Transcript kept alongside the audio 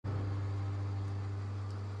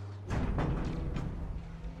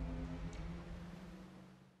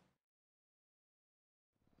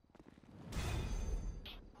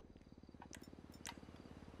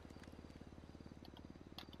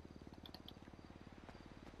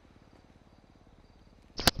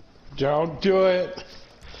Don't do it.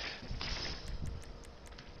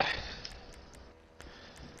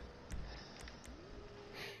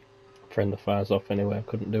 Friend the fire's off anyway, I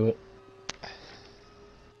couldn't do it.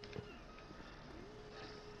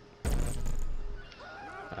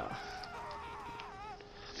 Oh.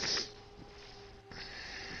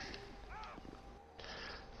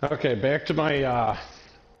 Okay, back to my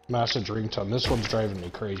message ringtone. This one's driving me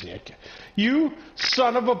crazy. You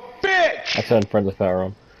son of a bitch! I turned friend the fire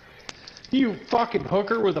on. You fucking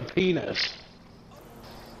hooker with a penis.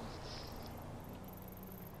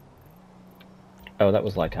 Oh, that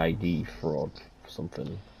was like ID fraud or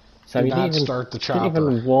something. Sam, Do not start the chopper.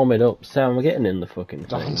 Didn't even warm it up. Sam, we're getting in the fucking thing.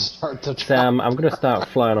 Don't start the chopper. Sam, I'm gonna start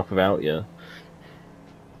flying off without you.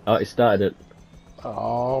 Oh, it started it.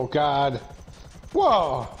 Oh, God.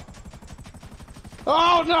 Whoa!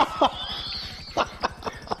 Oh, no!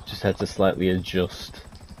 Just had to slightly adjust.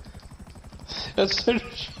 As soon as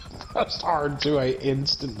you pressed R2, I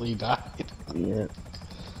instantly died. Yeah.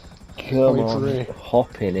 Come on,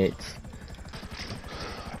 hop in it.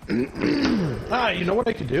 Ah, you know what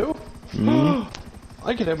I could do? Mm.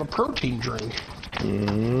 I could have a protein drink.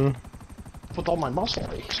 Mm. With all my muscle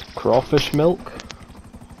aches. Crawfish milk?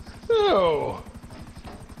 Ew!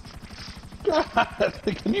 God,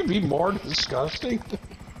 can you be more disgusting?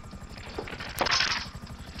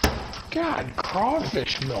 God,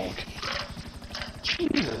 crawfish milk.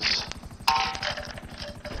 Jesus.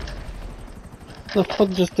 The fuck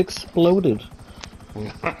just exploded?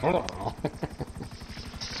 I don't know.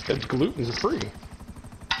 It's gluten-free.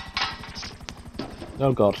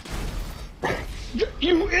 Oh god.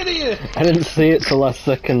 You idiot! I didn't see it till last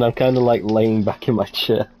second. I'm kind of like laying back in my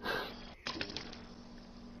chair.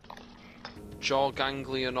 Jaw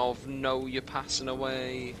ganglion of no, you're passing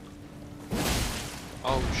away.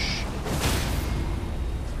 Oh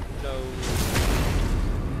no.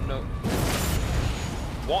 No.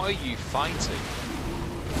 What are you fighting?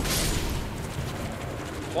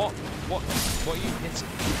 What are you hitting?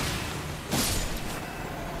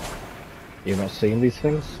 You've not seen these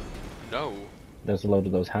things? No. There's a load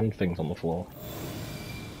of those hand things on the floor.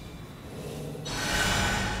 Does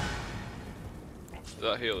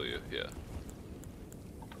that heal you? Yeah.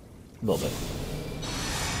 A little bit.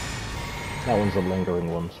 That one's a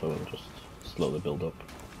lingering one, so it'll just slowly build up.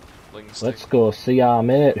 Let's go see our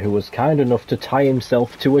mate who was kind enough to tie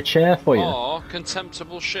himself to a chair for you. Aw,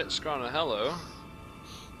 contemptible shit scrawner, hello.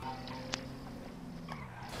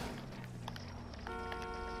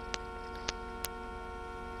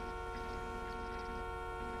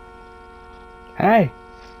 Hey!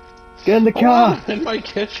 Get in the car! I'm in my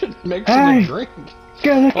kitchen mixing a drink.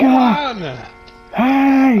 Get in the car! Hold on!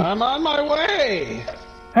 Hey! I'm on my way!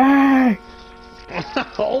 Hey!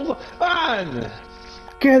 Hold on!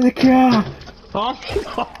 Get in the car!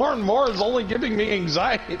 More and more is only giving me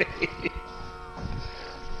anxiety.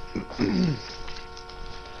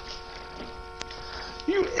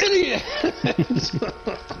 You idiot!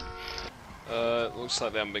 Looks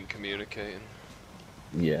like they haven't been communicating.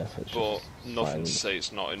 Yes, but nothing to say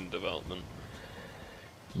it's not in development.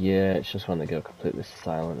 Yeah, it's just when they go completely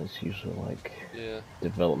silent, it's usually like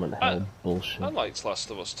development hell bullshit. I liked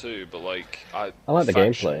Last of Us 2, but like I like the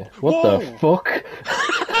gameplay. What the fuck?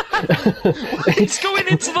 It's going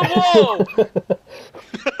into the wall!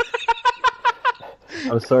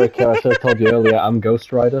 I'm sorry, Kel, I should have told you earlier, I'm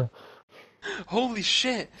Ghost Rider. Holy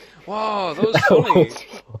shit! Wow, that was funny!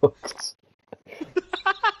 That was fucked.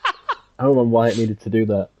 I don't know why it needed to do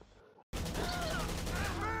that.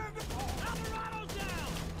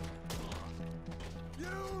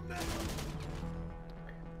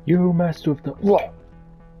 You messed with the... What?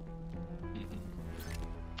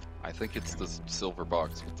 I think it's the silver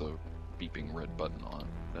box with the beeping red button on it.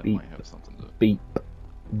 That Beep. might have something to... Beep.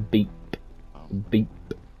 Beep. Beep.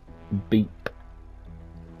 Beep.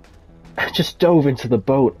 I just dove into the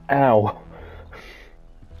boat. Ow.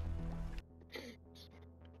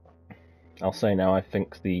 I'll say now, I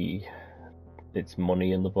think it's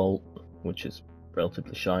money in the vault, which is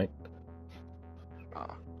relatively shite.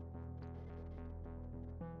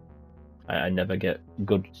 I never get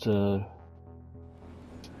good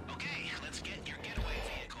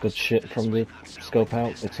good shit from the scope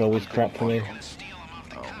out. It's always crap for me.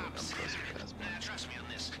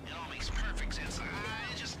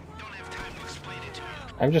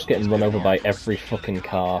 I'm just getting run over by every fucking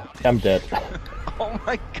car. I'm dead. Oh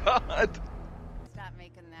my god! Stop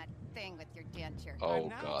making that thing with your denture. Oh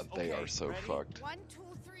god, they are so fucked. 1, 2,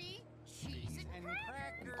 3, cheese and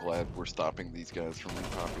crackers. I'm glad we're stopping these guys from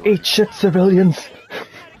repopulating. Eat shit, civilians!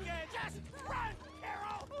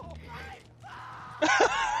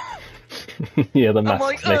 Yeah, the I'm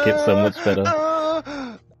masks like, make it so much better.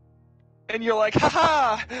 And you're like,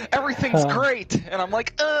 haha, everything's great. And I'm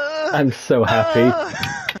like, I'm so happy.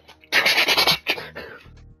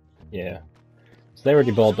 Yeah. So they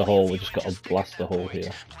already bored the hole, we just gotta blast the hole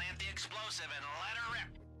here.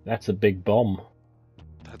 That's a big bomb.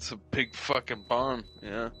 That's a big fucking bomb,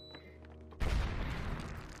 yeah.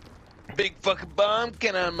 Big fucking bomb,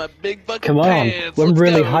 get on my big fucking Come on, pants. I'm Let's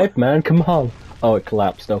really go. hyped, man, come on. Oh, it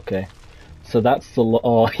collapsed, okay. So that's the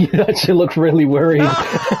oh, you actually look really worried.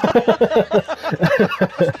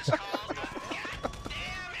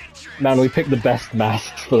 Man, we picked the best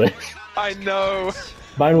masks for this. I know.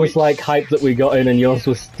 Mine was like hyped that we got in, and yours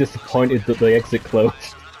was disappointed that the exit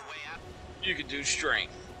closed. You can do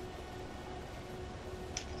strength.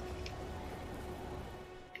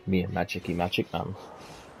 Me and magicy magic man.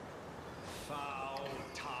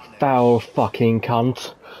 Foul fucking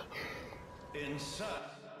cunt.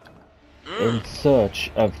 In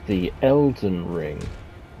search of the Elden Ring.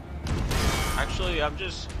 Actually, I'm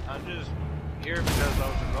just here because I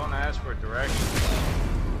was going to ask for directions.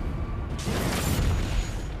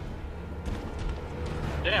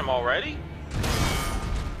 Damn, already?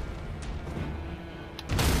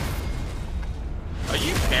 Are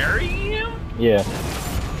you parrying him? Yeah.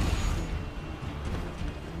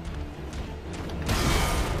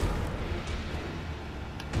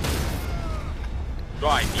 Do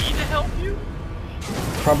I need to help you?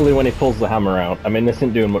 Probably when he pulls the hammer out. I mean, this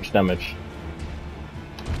isn't doing much damage.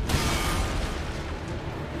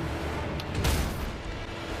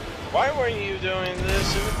 Why weren't you doing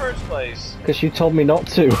this in the first place? Because you told me not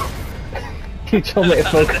to. You told me to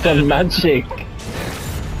focus on magic.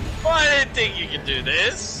 Well, I didn't think you could do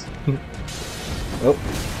this. Oh.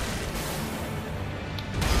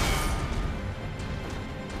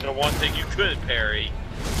 The one thing you could parry.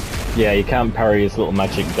 Yeah, you can't parry his little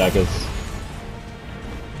magic daggers.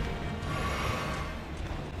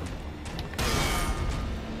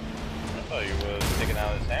 I thought you would have taken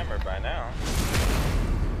out his hammer by now.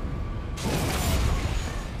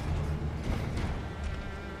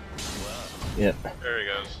 Yep. There he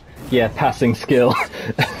goes. Yeah, passing skill.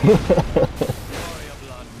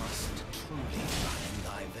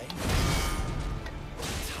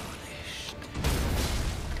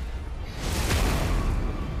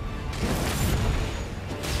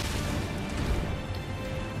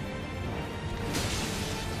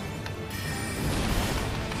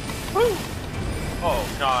 Oh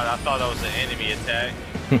god, I thought that was an enemy attack.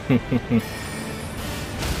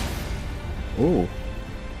 Ooh.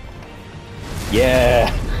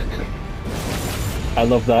 Yeah! I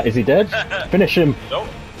love that. Is he dead? Finish him! Nope.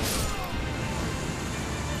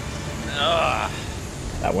 Ugh.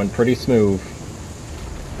 That went pretty smooth.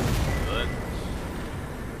 Good.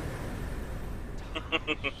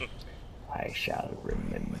 I shall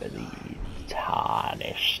remember thee,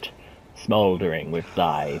 tarnished, smouldering with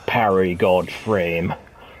thy parry god frame.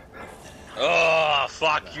 Oh,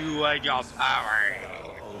 fuck you and your power.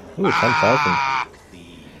 Ooh, 10,000.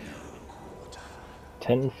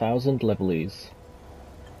 10,000 levelies.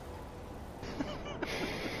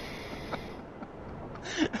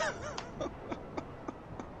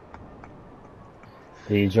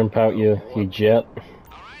 Did you jump out your jet?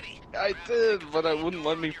 I did, but I wouldn't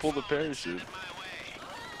let me pull the parachute.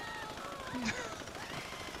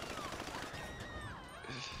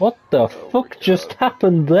 What the fuck just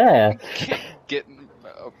happened there? Getting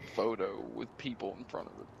a photo with people in front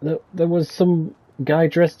of it. There was some guy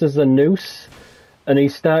dressed as a noose, and he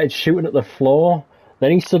started shooting at the floor.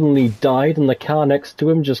 Then he suddenly died, and the car next to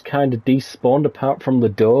him just kind of despawned apart from the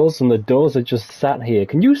doors, and the doors are just sat here.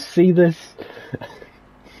 Can you see this?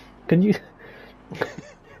 Can you...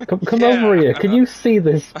 Come Yeah. over here. Can you see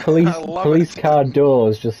this police car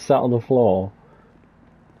doors just sat on the floor?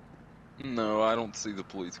 No, I don't see the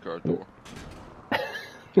police car door.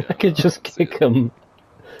 I could just kick him.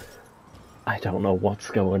 I don't know what's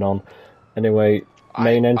going on. Anyway,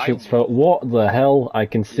 main entrance for... What the hell? I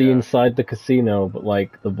can see inside the casino, but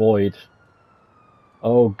like, the void.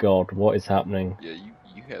 Oh god, what is happening? Yeah,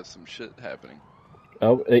 you have some shit happening.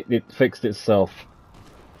 Oh, it fixed itself.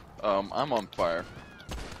 I'm on fire.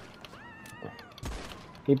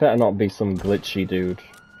 He better not be some glitchy dude.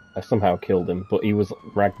 I somehow killed him, but he was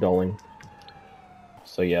ragdolling.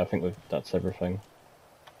 So yeah, I think that's everything.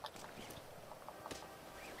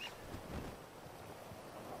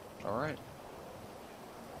 Alright.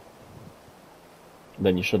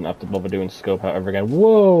 Then you shouldn't have to bother doing scope out ever again.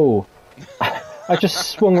 Whoa! I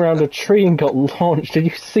just swung around a tree and got launched. Did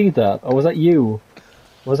you see that? Or was that you?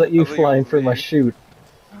 Was that you flying through my chute?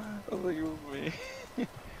 I thought you were me.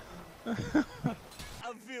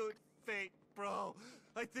 I feel fate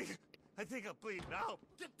I think I'm bleeding out.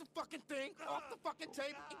 Get the fucking thing off the fucking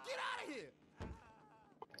table and get out of here.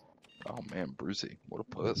 Oh man, Brucey, what a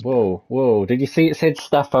puss. Whoa, whoa. Did you see it said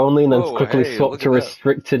staff only and then Whoa, quickly hey, swapped look to at that.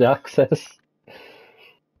 restricted access?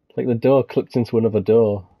 Like the door clicked into another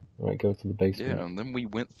door. Right, go to the basement. Yeah, and then we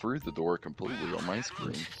went through the door completely on my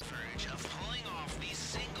screen.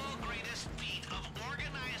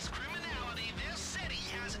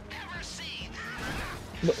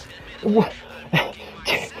 What?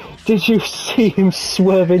 Did you see him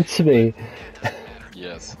swerve into me?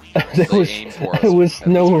 Yes. There They was, aimed for us there was at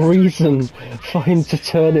no this point. reason for him to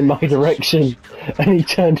turn in my direction, and he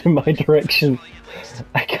turned in my direction.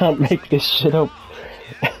 I can't make this shit up.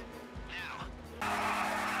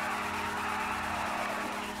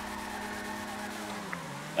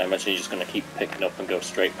 I imagine you're just going to keep picking up and go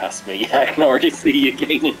straight past me. Yeah, I can already see you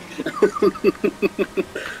gaining.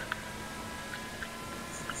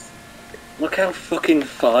 Look how fucking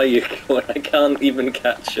far you're going. I can't even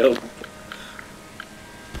catch up.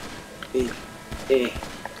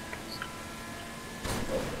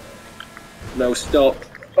 No, stop.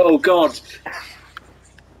 Oh god.